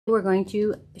We're going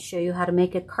to show you how to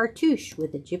make a cartouche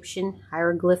with Egyptian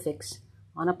hieroglyphics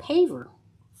on a paver.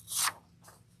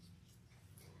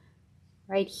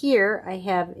 Right here I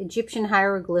have Egyptian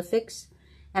hieroglyphics,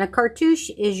 and a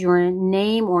cartouche is your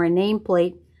name or a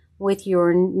nameplate with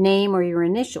your name or your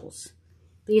initials.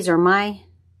 These are my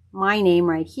name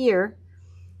right here,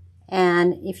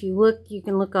 and if you look, you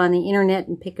can look on the internet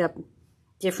and pick up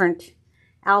different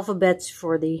alphabets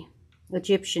for the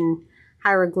Egyptian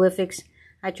hieroglyphics.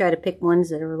 I try to pick ones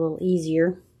that are a little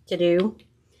easier to do.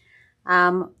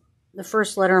 The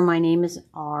first letter of my name is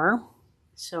R,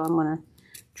 so I'm going to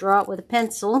draw it with a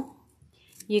pencil.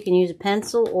 You can use a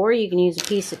pencil or you can use a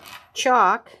piece of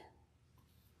chalk,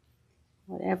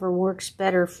 whatever works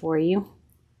better for you.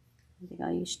 I think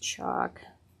I'll use chalk.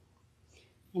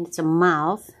 And it's a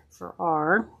mouth for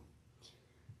R.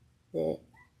 The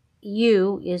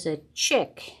U is a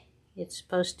chick. It's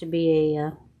supposed to be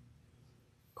a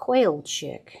quail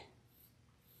chick.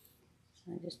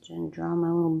 So I'm just going to draw my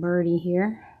little birdie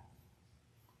here.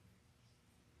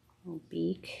 Little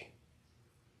beak.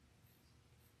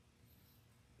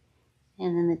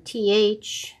 And then the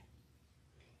TH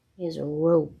is a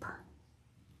rope.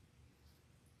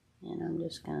 And I'm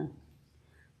just going to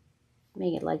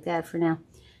make it like that for now.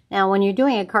 Now, when you're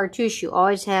doing a cartouche, you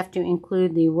always have to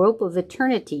include the rope of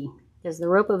eternity, because the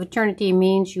rope of eternity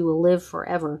means you will live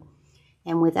forever.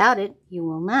 And without it, you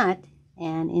will not.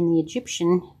 And in the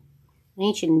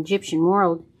ancient Egyptian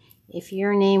world, if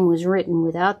your name was written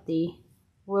without the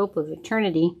rope of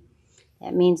eternity,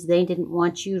 that means they didn't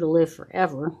want you to live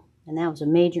forever. And that was a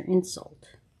major insult.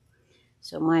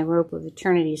 So my rope of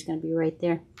eternity is going to be right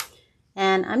there.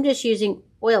 And I'm just using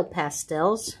oil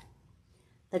pastels.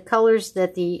 The colors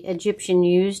that the Egyptian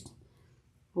used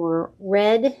were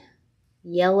red,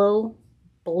 yellow,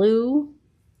 blue.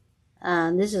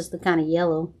 This is the kind of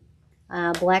yellow,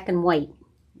 black and white,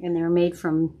 and they're made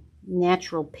from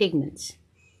natural pigments.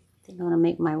 I think I'm going to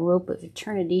make my rope of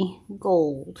eternity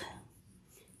gold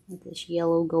with this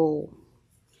yellow gold.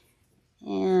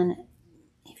 And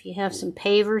if you have some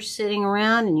pavers sitting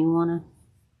around and you want to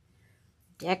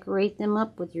decorate them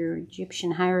up with your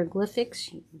Egyptian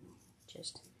hieroglyphics, you can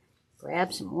just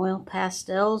grab some oil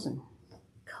pastels and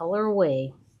color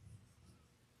away.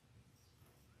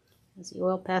 The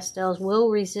oil pastels will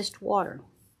resist water,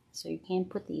 so you can't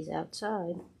put these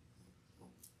outside.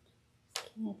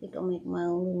 Okay, I think I'll make my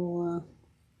little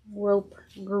rope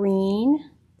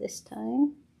green this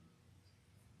time.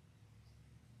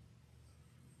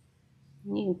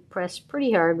 And you can press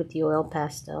pretty hard with the oil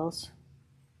pastels.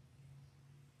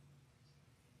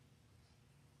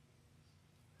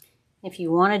 If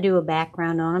you want to do a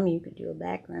background on them, you could do a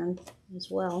background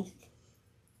as well.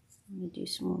 Let me do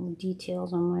some little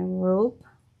details on my rope.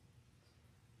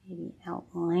 Maybe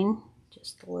outline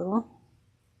just a little.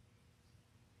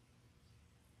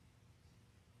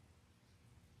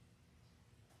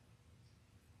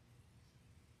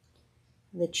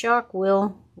 The chalk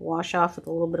will wash off with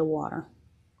a little bit of water.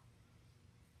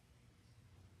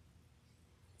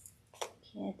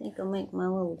 Okay, I think I'll make my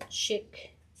little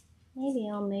chick. Maybe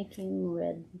I'll make him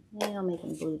red. Maybe I'll make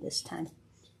him blue this time.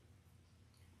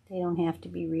 They don't have to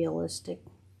be realistic.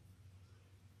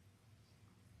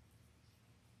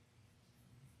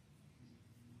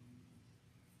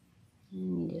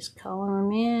 And you just color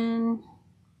them in.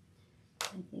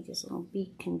 I think his little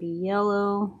beak can be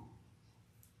yellow.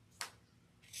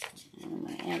 And I'm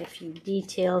going to add a few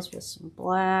details with some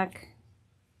black.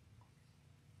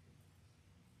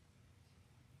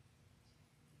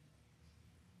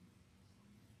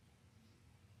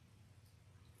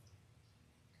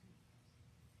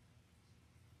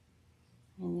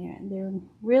 And they're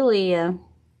really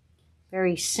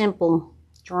very simple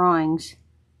drawings,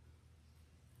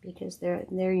 because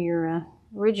they're your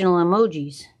original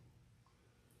emojis.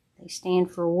 They stand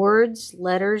for words,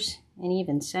 letters, and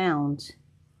even sounds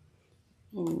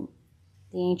in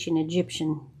the ancient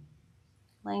Egyptian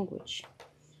language.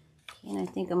 And I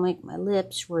think I'll make my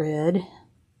lips red,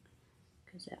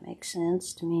 because that makes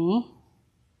sense to me.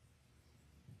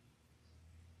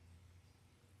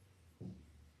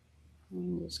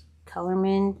 And just color them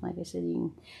in. Like I said, you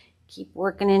can keep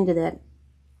working into that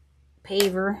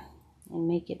paver and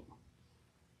make it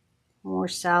more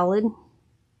solid. And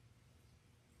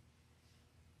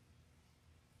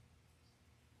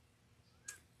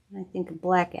I think a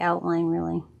black outline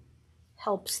really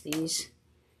helps these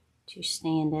to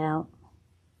stand out.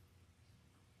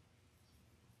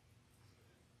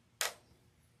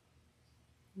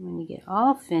 When you get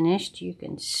all finished, you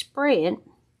can spray it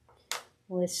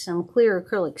with some clear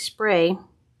acrylic spray,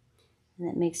 and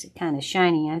that makes it kind of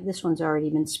shiny. This one's already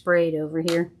been sprayed over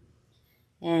here.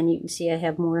 And you can see I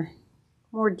have more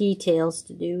details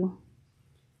to do.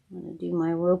 I'm going to do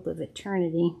my rope of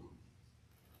eternity.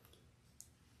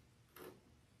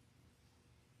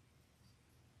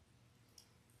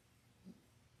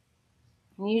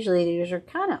 And usually these are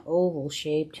kind of oval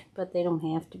shaped, but they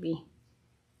don't have to be.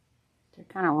 They're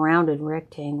kind of rounded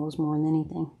rectangles more than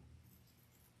anything.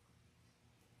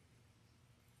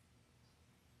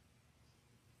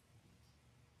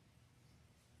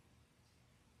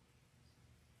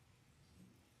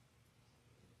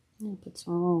 And put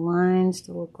some little lines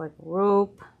to look like a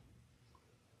rope.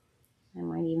 I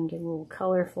might even get a little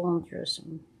colorful and throw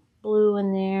some blue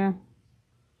in there,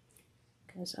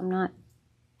 because I'm not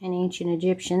an ancient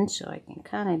Egyptian, so I can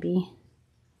kind of be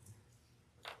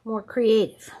more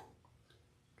creative.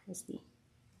 Because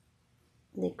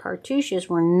the cartouches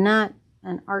were not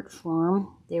an art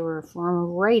form, they were a form of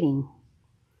writing.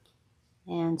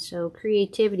 And so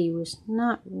creativity was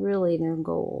not really their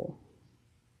goal.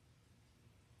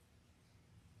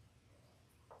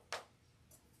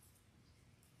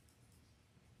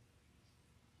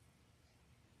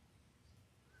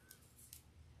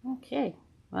 Okay,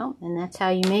 well, and that's how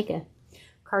you make a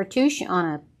cartouche on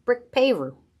a brick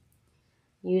paver.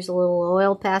 Use a little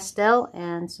oil pastel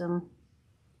and some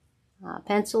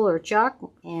pencil or chalk,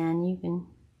 and you can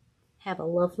have a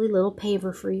lovely little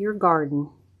paver for your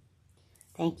garden.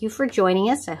 Thank you for joining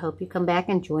us. I hope you come back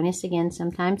and join us again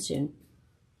sometime soon.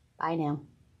 Bye now.